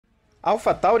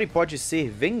AlphaTauri pode ser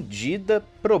vendida,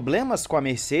 problemas com a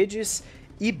Mercedes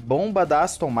e bomba da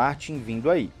Aston Martin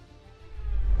vindo aí.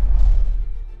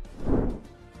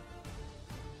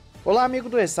 Olá amigo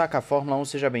do Ressaca Fórmula 1,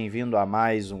 seja bem-vindo a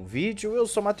mais um vídeo. Eu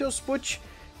sou Matheus Pucci,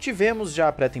 tivemos já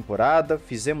a pré-temporada,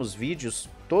 fizemos vídeos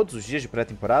todos os dias de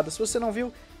pré-temporada. Se você não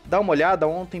viu, dá uma olhada,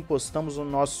 ontem postamos o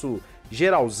nosso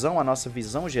geralzão, a nossa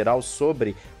visão geral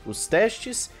sobre os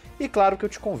testes. E claro que eu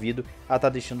te convido a estar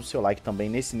deixando o seu like também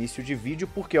nesse início de vídeo,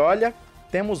 porque olha,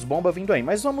 temos bomba vindo aí.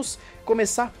 Mas vamos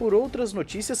começar por outras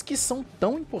notícias que são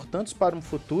tão importantes para o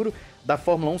futuro da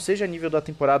Fórmula 1, seja a nível da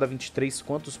temporada 23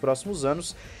 quanto os próximos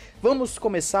anos. Vamos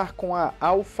começar com a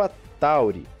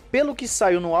AlphaTauri. Pelo que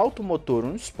saiu no Automotor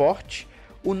 1 Sport,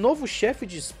 o novo chefe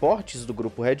de esportes do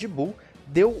grupo Red Bull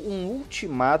deu um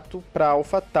ultimato para a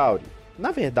AlphaTauri,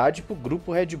 na verdade para o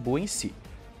grupo Red Bull em si.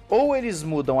 Ou eles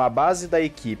mudam a base da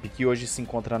equipe, que hoje se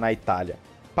encontra na Itália,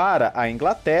 para a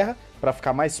Inglaterra, para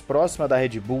ficar mais próxima da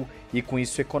Red Bull e com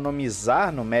isso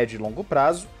economizar no médio e longo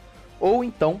prazo, ou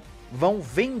então vão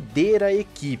vender a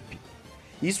equipe.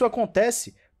 Isso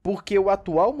acontece porque o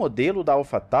atual modelo da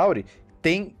AlphaTauri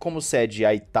tem como sede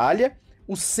a Itália,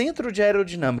 o centro de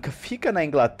aerodinâmica fica na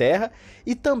Inglaterra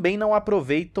e também não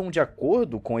aproveitam, de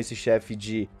acordo com esse chefe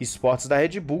de esportes da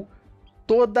Red Bull,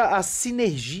 toda a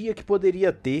sinergia que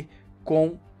poderia ter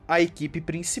com a equipe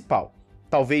principal.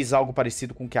 Talvez algo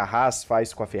parecido com o que a Haas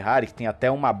faz com a Ferrari, que tem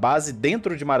até uma base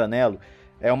dentro de Maranello,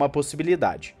 é uma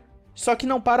possibilidade. Só que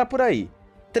não para por aí.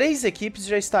 3 equipes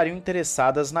já estariam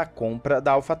interessadas na compra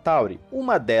da AlphaTauri.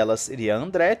 Uma delas seria a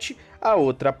Andretti, a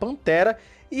outra a Pantera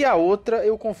e a outra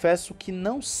eu confesso que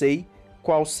não sei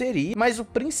qual seria, mas o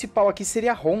principal aqui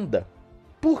seria a Honda.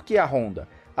 Por que a Honda?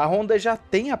 A Honda já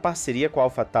tem a parceria com a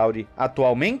AlphaTauri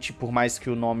atualmente, por mais que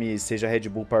o nome seja Red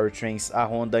Bull Powertrains, a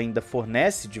Honda ainda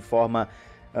fornece de forma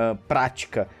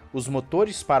prática os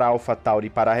motores para a AlphaTauri e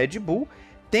para a Red Bull,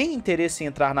 tem interesse em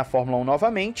entrar na Fórmula 1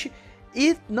 novamente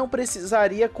e não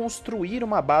precisaria construir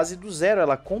uma base do zero,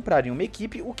 ela compraria uma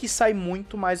equipe, o que sai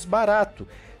muito mais barato,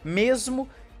 mesmo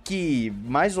que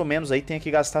mais ou menos aí tenha que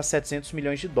gastar 700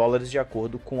 milhões de dólares de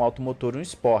acordo com o Automotor 1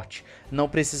 Sport. Não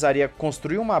precisaria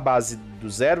construir uma base do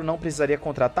zero, não precisaria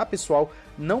contratar pessoal,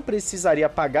 não precisaria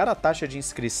pagar a taxa de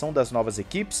inscrição das novas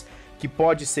equipes, que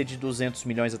pode ser de 200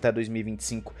 milhões até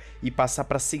 2025 e passar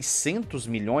para 600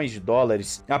 milhões de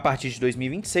dólares a partir de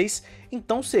 2026,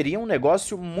 então seria um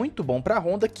negócio muito bom para a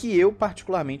Honda, que eu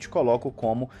particularmente coloco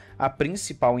como a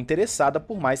principal interessada,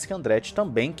 por mais que a Andretti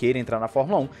também queira entrar na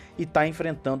Fórmula 1 e está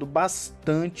enfrentando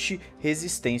bastante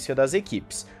resistência das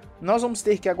equipes. Nós vamos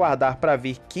ter que aguardar para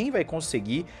ver quem vai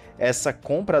conseguir essa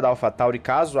compra da AlphaTauri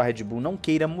caso a Red Bull não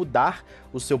queira mudar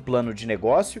o seu plano de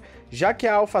negócio, já que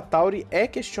a AlphaTauri é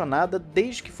questionada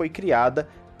desde que foi criada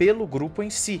pelo grupo em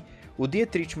si. O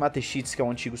Dietrich Mateschitz, que é o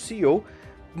antigo CEO,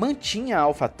 mantinha a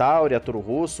AlphaTauri, a Toro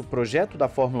Rosso, o projeto da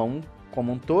Fórmula 1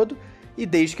 como um todo, e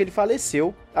desde que ele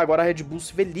faleceu, agora a Red Bull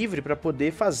se vê livre para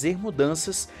poder fazer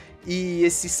mudanças e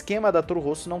esse esquema da Toro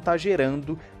Rosso não está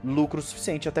gerando lucro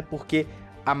suficiente, até porque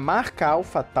a marca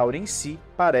AlphaTauri em si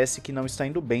parece que não está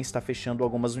indo bem, está fechando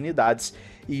algumas unidades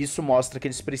e isso mostra que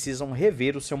eles precisam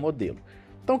rever o seu modelo.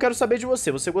 Então quero saber de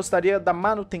você, você gostaria da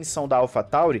manutenção da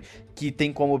AlphaTauri, que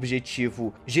tem como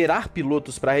objetivo gerar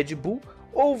pilotos para a Red Bull,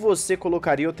 ou você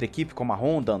colocaria outra equipe como a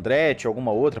Honda, Andretti,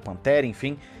 alguma outra, Pantera,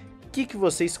 enfim, o que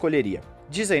você escolheria?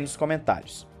 Diz aí nos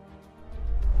comentários.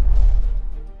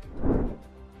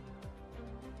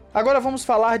 Agora vamos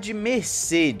falar de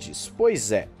Mercedes,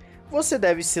 pois é. Você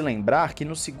deve se lembrar que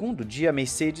no segundo dia a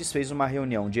Mercedes fez uma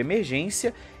reunião de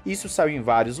emergência, isso saiu em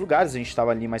vários lugares, a gente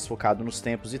estava ali mais focado nos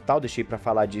tempos e tal, deixei para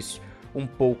falar disso um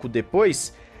pouco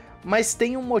depois, mas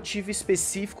tem um motivo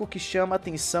específico que chama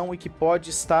atenção e que pode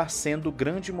estar sendo o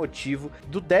grande motivo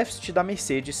do déficit da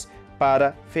Mercedes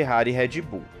para Ferrari e Red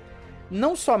Bull.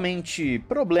 Não somente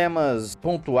problemas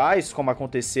pontuais como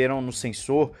aconteceram no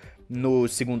sensor no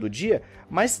segundo dia,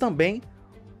 mas também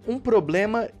um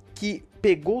problema que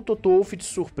pegou o Toto Wolff de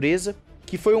surpresa,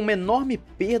 que foi uma enorme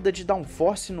perda de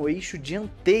downforce no eixo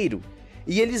dianteiro,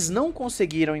 e eles não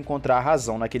conseguiram encontrar a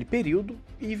razão naquele período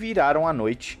e viraram à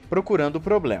noite procurando o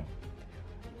problema.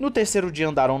 No terceiro dia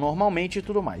andaram normalmente e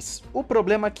tudo mais. O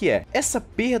problema aqui é, essa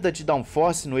perda de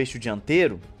downforce no eixo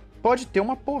dianteiro pode ter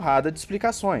uma porrada de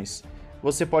explicações.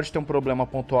 Você pode ter um problema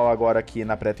pontual agora aqui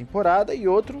na pré-temporada e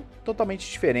outro totalmente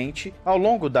diferente ao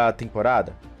longo da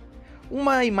temporada.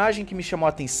 Uma imagem que me chamou a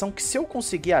atenção, que se eu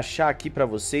conseguir achar aqui para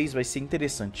vocês vai ser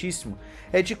interessantíssimo,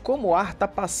 é de como o ar está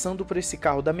passando por esse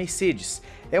carro da Mercedes.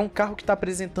 É um carro que está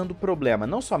apresentando problema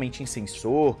não somente em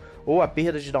sensor ou a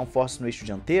perda de downforce no eixo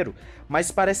dianteiro,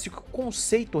 mas parece que o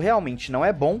conceito realmente não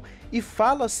é bom e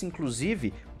fala-se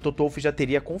inclusive Toto Wolff já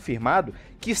teria confirmado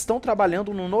que estão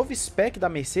trabalhando no novo spec da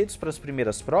Mercedes para as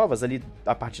primeiras provas, ali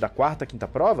a partir da quarta, quinta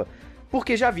prova,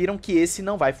 porque já viram que esse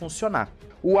não vai funcionar.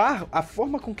 O ar, a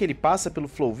forma com que ele passa pelo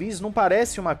Flow.page não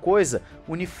parece uma coisa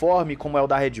uniforme como é o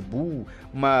da Red Bull,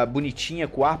 uma bonitinha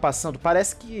com o ar passando,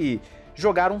 parece que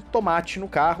jogaram um tomate no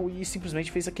carro e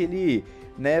simplesmente fez aquele,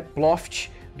 ploft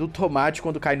do tomate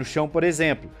quando cai no chão, por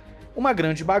exemplo. Uma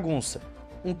grande bagunça.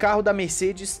 Um carro da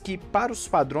Mercedes que, para os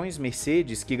padrões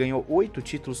Mercedes, que ganhou 8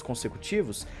 títulos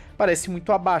consecutivos, parece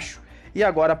muito abaixo. E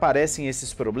agora aparecem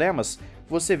esses problemas,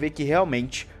 você vê que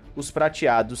realmente os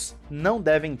prateados não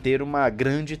devem ter uma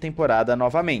grande temporada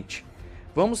novamente.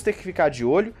 Vamos ter que ficar de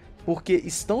olho, porque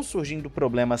estão surgindo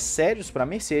problemas sérios para a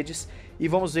Mercedes e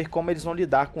vamos ver como eles vão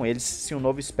lidar com eles, se o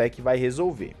novo spec vai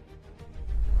resolver.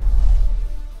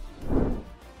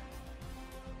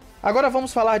 Agora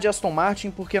vamos falar de Aston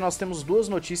Martin, porque nós temos duas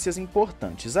notícias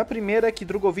importantes. A primeira é que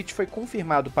Drugo foi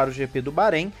confirmado para o GP do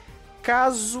Barein,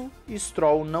 caso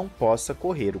Stroll não possa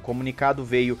correr. O comunicado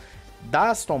veio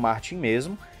da Aston Martin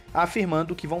mesmo,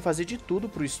 afirmando que vão fazer de tudo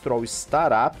para o Stroll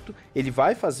estar apto. Ele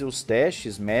vai fazer os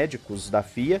testes médicos da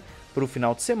FIA para o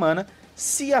final de semana.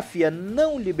 Se a FIA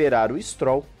não liberar o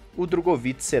Stroll, o Drugo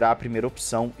será a primeira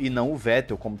opção e não o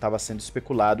Vettel, como estava sendo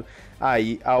especulado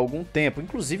aí há algum tempo.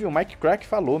 Inclusive o Mike Crack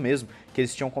falou mesmo que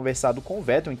eles tinham conversado com o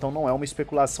Vettel, então não é uma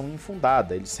especulação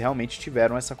infundada, eles realmente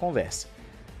tiveram essa conversa.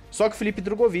 Só que o Felipe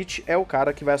Drugovich é o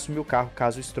cara que vai assumir o carro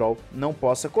caso o Stroll não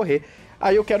possa correr.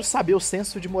 Aí eu quero saber o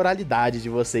senso de moralidade de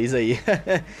vocês aí.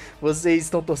 Vocês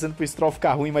estão torcendo pro Stroll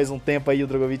ficar ruim mais um tempo aí e o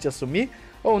Drugovich assumir?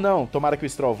 Ou não? Tomara que o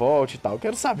Stroll volte e tal. Eu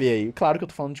quero saber aí. Claro que eu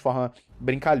tô falando de forma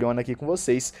brincalhona aqui com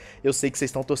vocês. Eu sei que vocês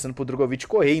estão torcendo pro Drugovich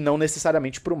correr e não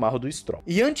necessariamente pro mal do Stroll.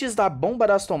 E antes da bomba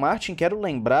da Aston Martin, quero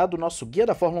lembrar do nosso Guia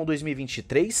da Fórmula 1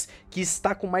 2023, que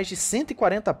está com mais de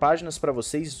 140 páginas para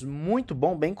vocês. Muito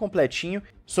bom, bem completinho.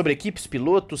 Sobre equipes,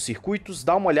 pilotos, circuitos.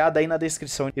 Dá uma olhada aí na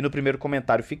descrição e no primeiro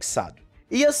comentário fixado.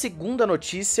 E a segunda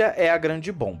notícia é a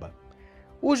grande bomba.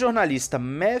 O jornalista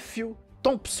Matthew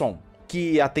Thompson,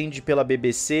 que atende pela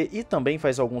BBC e também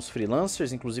faz alguns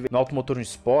freelancers, inclusive no Automotor no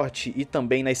Esporte e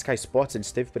também na Sky Sports, ele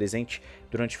esteve presente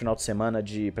durante o final de semana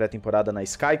de pré-temporada na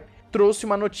Sky, trouxe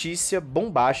uma notícia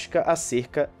bombástica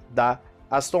acerca da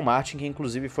Aston Martin, que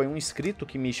inclusive foi um inscrito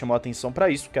que me chamou a atenção para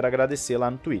isso, quero agradecer lá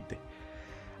no Twitter.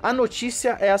 A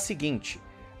notícia é a seguinte: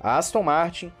 a Aston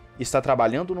Martin está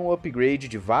trabalhando num upgrade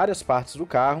de várias partes do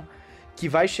carro, que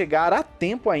vai chegar a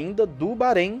tempo ainda do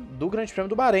Barein, do Grande Prêmio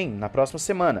do Barein, na próxima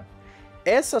semana.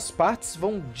 Essas partes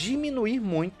vão diminuir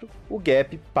muito o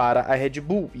gap para a Red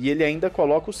Bull, e ele ainda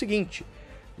coloca o seguinte: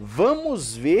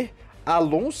 vamos ver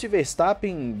Alonso e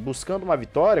Verstappen buscando uma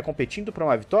vitória, competindo para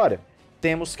uma vitória?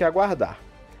 Temos que aguardar.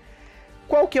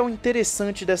 Qual que é o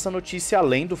interessante dessa notícia,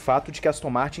 além do fato de que a Aston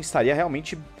Martin estaria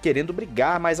realmente querendo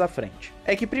brigar mais à frente?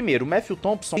 É que, primeiro, o Matthew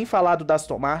Thompson tem falado da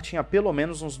Aston Martin há pelo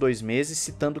menos uns 2 meses,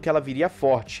 citando que ela viria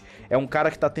forte. É um cara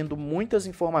que está tendo muitas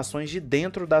informações de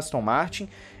dentro da Aston Martin,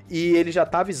 e ele já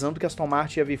está avisando que a Aston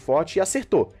Martin ia vir forte, e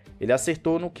acertou. Ele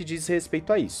acertou no que diz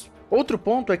respeito a isso. Outro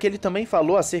ponto é que ele também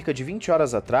falou há cerca de 20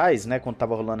 horas atrás, quando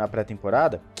estava rolando a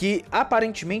pré-temporada, que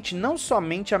aparentemente não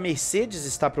somente a Mercedes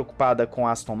está preocupada com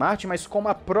a Aston Martin, mas como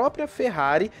a própria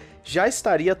Ferrari já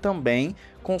estaria também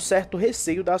com certo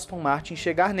receio da Aston Martin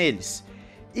chegar neles.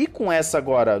 E com essa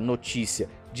agora notícia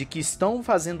de que estão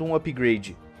fazendo um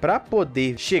upgrade para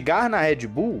poder chegar na Red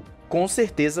Bull, com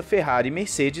certeza Ferrari e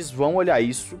Mercedes vão olhar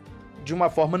isso de uma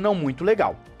forma não muito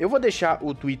legal. Eu vou deixar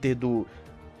o Twitter do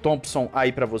Thompson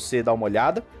aí para você dar uma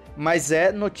olhada, mas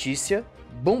é notícia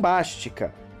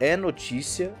bombástica,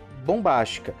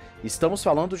 Estamos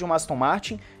falando de uma Aston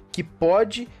Martin que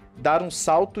pode dar um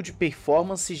salto de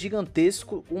performance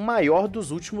gigantesco, o maior dos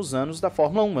últimos anos da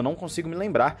Fórmula 1. Eu não consigo me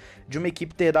lembrar de uma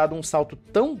equipe ter dado um salto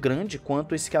tão grande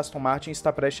quanto esse que a Aston Martin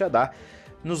está prestes a dar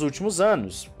nos últimos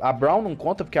anos. A Brown não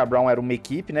conta, porque a Brown era uma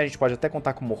equipe, a gente pode até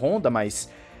contar como Honda, mas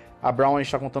a Brown a gente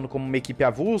está contando como uma equipe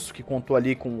avulso, que contou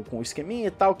ali com o esqueminha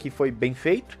e tal, que foi bem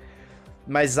feito.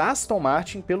 Mas a Aston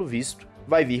Martin, pelo visto,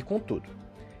 vai vir com tudo.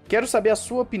 Quero saber a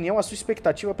sua opinião, a sua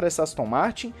expectativa para essa Aston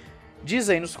Martin. Diz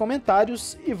aí nos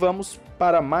comentários e vamos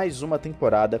para mais uma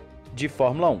temporada de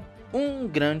Fórmula 1. Um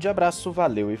grande abraço,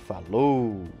 valeu e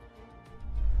falou!